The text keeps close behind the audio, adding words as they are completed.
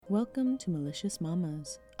Welcome to Malicious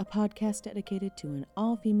Mamas, a podcast dedicated to an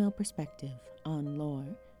all-female perspective on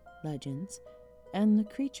lore, legends, and the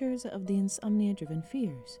creatures of the insomnia-driven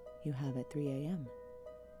fears you have at 3 a.m.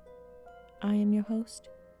 I am your host,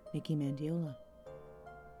 Nikki Mandiola.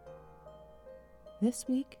 This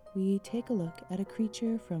week, we take a look at a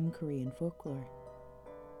creature from Korean folklore.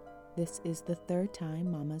 This is the third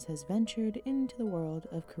time Mamas has ventured into the world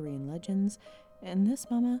of Korean legends, and this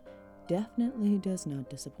Mama definitely does not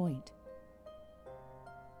disappoint.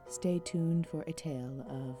 Stay tuned for a tale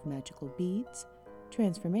of magical beads,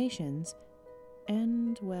 transformations,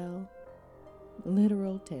 and, well,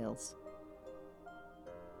 literal tales.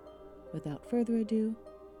 Without further ado,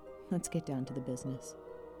 let's get down to the business.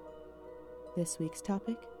 This week's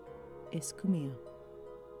topic is Kumiho.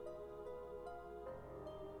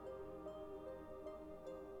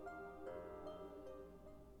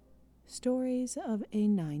 Stories of a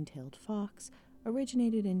nine-tailed fox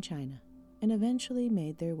originated in China and eventually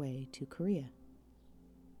made their way to Korea.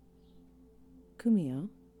 Kumiho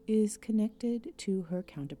is connected to her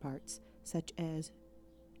counterparts such as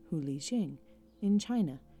Hulijing in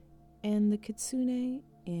China and the Kitsune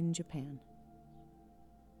in Japan.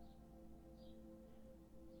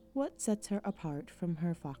 What sets her apart from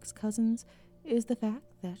her fox cousins is the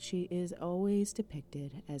fact that she is always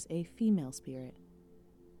depicted as a female spirit.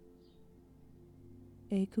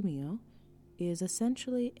 A Kumiho is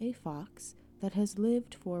essentially a fox that has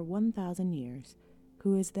lived for 1,000 years,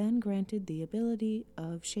 who is then granted the ability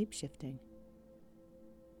of shape-shifting.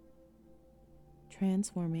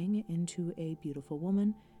 Transforming into a beautiful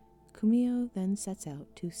woman, Kumiho then sets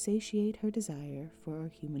out to satiate her desire for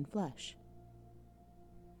human flesh.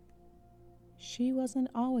 She wasn't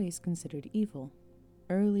always considered evil.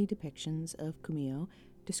 Early depictions of Kumiho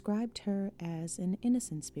described her as an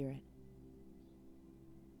innocent spirit.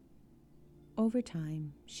 Over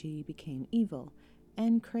time, she became evil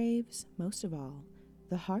and craves, most of all,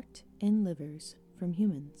 the heart and livers from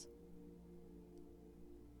humans.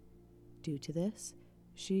 Due to this,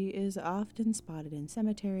 she is often spotted in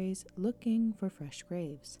cemeteries looking for fresh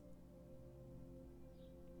graves.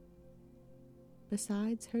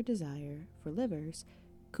 Besides her desire for livers,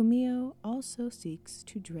 Kumiho also seeks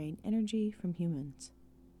to drain energy from humans.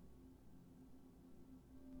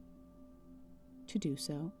 To do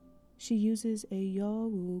so, she uses a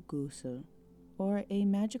Yowu Gusu, or a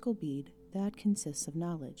magical bead that consists of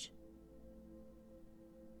knowledge.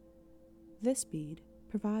 This bead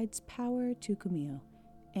provides power to Kumiho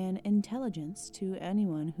and intelligence to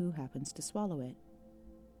anyone who happens to swallow it.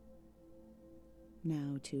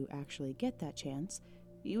 Now, to actually get that chance,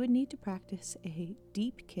 you would need to practice a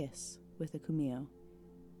deep kiss with a Kumiho.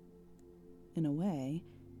 In a way,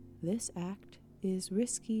 this act is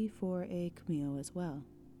risky for a Kumiho as well.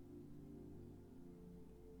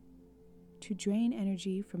 To drain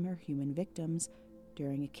energy from her human victims,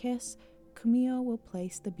 during a kiss, Kumiho will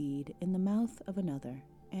place the bead in the mouth of another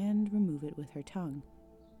and remove it with her tongue.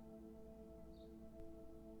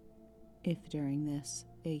 If during this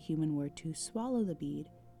a human were to swallow the bead,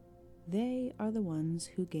 they are the ones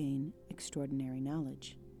who gain extraordinary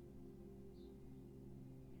knowledge.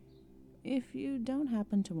 If you don't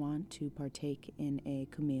happen to want to partake in a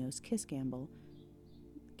Kumiho's kiss gamble,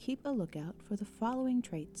 keep a lookout for the following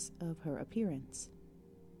traits of her appearance.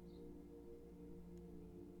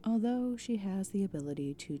 Although she has the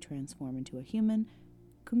ability to transform into a human,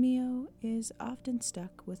 Kumiho is often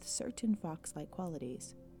stuck with certain fox-like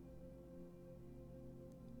qualities.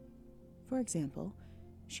 For example,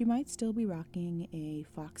 she might still be rocking a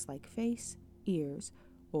fox-like face, ears,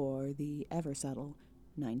 or the ever-subtle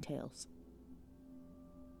 9 tails.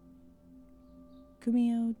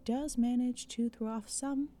 Kumiho does manage to throw off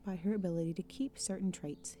some by her ability to keep certain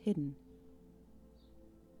traits hidden.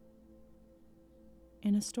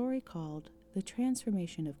 In a story called The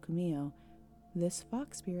Transformation of Kumiho, this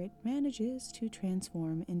fox spirit manages to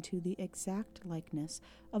transform into the exact likeness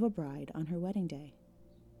of a bride on her wedding day.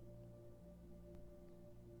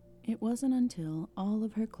 It wasn't until all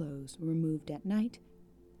of her clothes were removed at night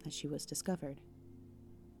that she was discovered.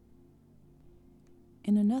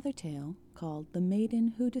 In another tale, called The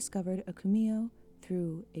Maiden Who Discovered a Kumiho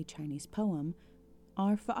through a Chinese poem,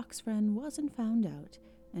 our fox friend wasn't found out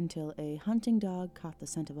until a hunting dog caught the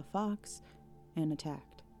scent of a fox and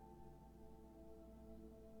attacked.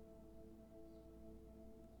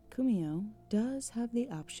 Kumiho does have the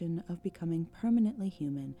option of becoming permanently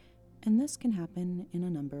human, and this can happen in a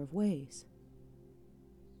number of ways.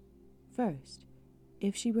 First,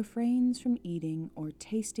 if she refrains from eating or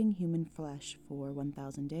tasting human flesh for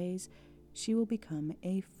 1,000 days, she will become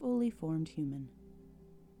a fully formed human.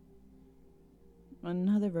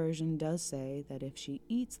 Another version does say that if she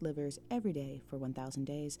eats livers every day for 1,000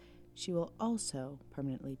 days, she will also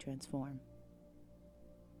permanently transform.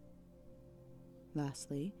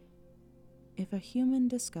 Lastly, if a human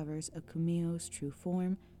discovers a Kumiho's true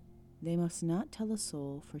form, they must not tell a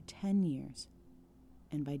soul for 10 years,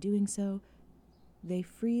 and by doing so, they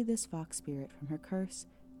free this fox spirit from her curse,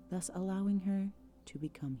 thus allowing her to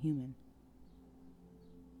become human.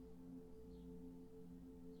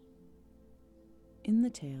 In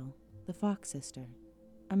the tale, The Fox Sister,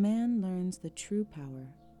 a man learns the true power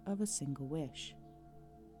of a single wish.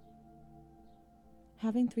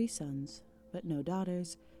 Having 3 sons, but no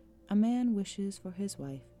daughters, a man wishes for his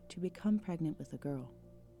wife to become pregnant with a girl.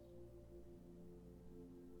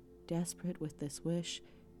 Desperate with this wish,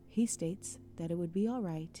 he states that it would be all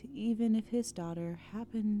right even if his daughter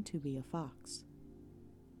happened to be a fox.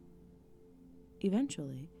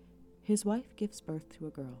 Eventually, his wife gives birth to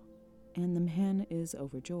a girl, and the man is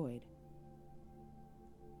overjoyed.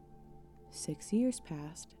 6 years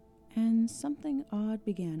passed, and something odd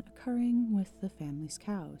began occurring with the family's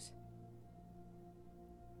cows.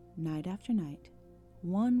 Night after night,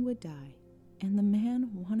 one would die, and the man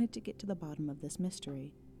wanted to get to the bottom of this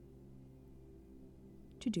mystery.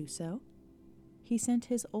 To do so, he sent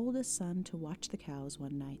his oldest son to watch the cows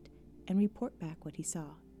one night and report back what he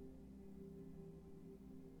saw.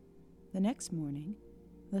 The next morning,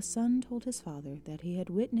 the son told his father that he had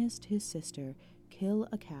witnessed his sister kill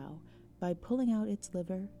a cow by pulling out its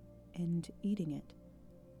liver and eating it.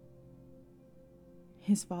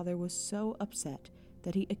 His father was so upset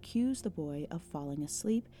that he accused the boy of falling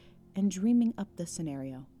asleep and dreaming up the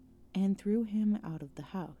scenario, and threw him out of the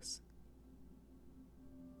house.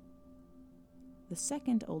 The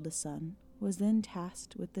second oldest son was then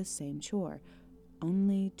tasked with the same chore,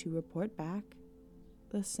 only to report back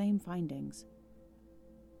the same findings.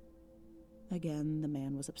 Again, the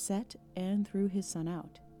man was upset and threw his son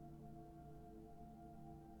out.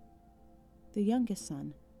 The youngest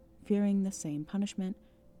son, fearing the same punishment,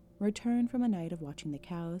 returned from a night of watching the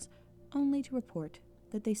cows, only to report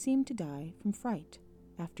that they seemed to die from fright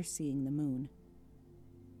after seeing the moon.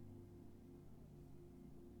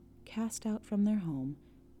 Cast out from their home,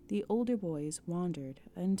 the older boys wandered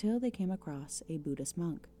until they came across a Buddhist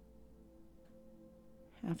monk.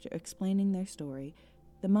 After explaining their story,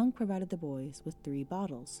 the monk provided the boys with 3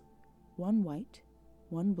 bottles, 1 white,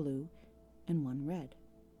 1 blue, and 1 red.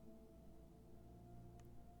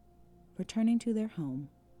 Returning to their home,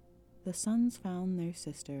 the sons found their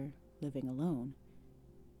sister living alone.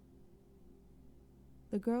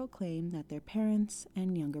 The girl claimed that their parents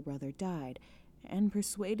and younger brother died and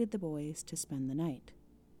persuaded the boys to spend the night.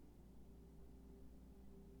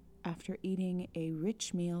 After eating a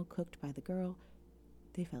rich meal cooked by the girl,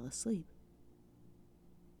 they fell asleep.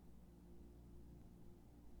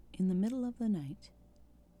 In the middle of the night,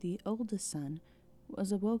 the oldest son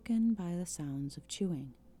was awoken by the sounds of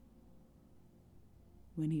chewing.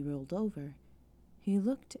 When he rolled over, he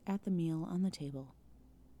looked at the meal on the table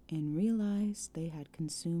and realized they had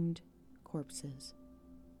consumed corpses.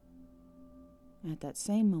 At that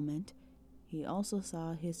same moment, he also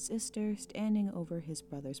saw his sister standing over his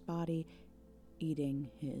brother's body, eating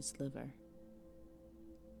his liver.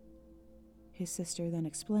 His sister then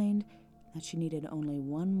explained that she needed only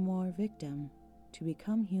one more victim to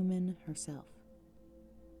become human herself.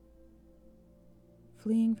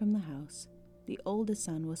 Fleeing from the house, the oldest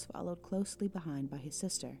son was followed closely behind by his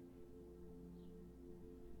sister.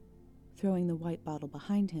 Throwing the white bottle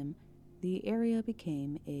behind him, the area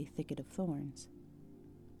became a thicket of thorns.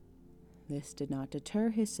 This did not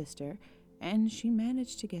deter his sister, and she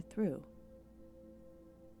managed to get through.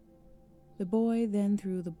 The boy then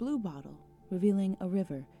threw the blue bottle, revealing a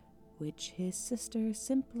river, which his sister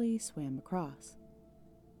simply swam across.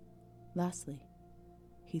 Lastly,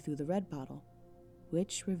 he threw the red bottle,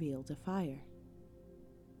 which revealed a fire.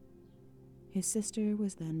 His sister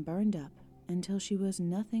was then burned up until she was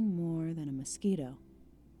nothing more than a mosquito,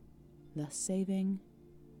 thus saving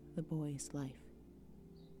the boy's life.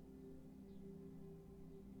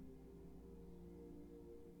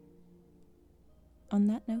 On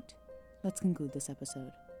that note, let's conclude this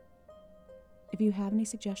episode. If you have any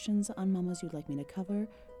suggestions on mamas you'd like me to cover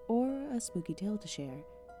or a spooky tale to share,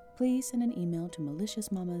 please send an email to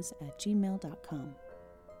maliciousmamas@gmail.com.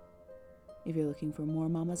 If you're looking for more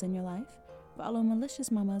mamas in your life, follow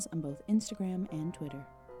Malicious Mamas on both Instagram and Twitter.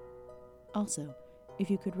 Also,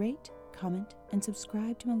 if you could rate, comment, and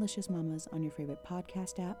subscribe to Malicious Mamas on your favorite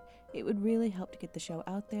podcast app, it would really help to get the show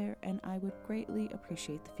out there, and I would greatly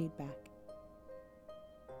appreciate the feedback.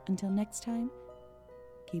 Until next time,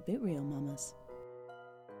 keep it real, mamas.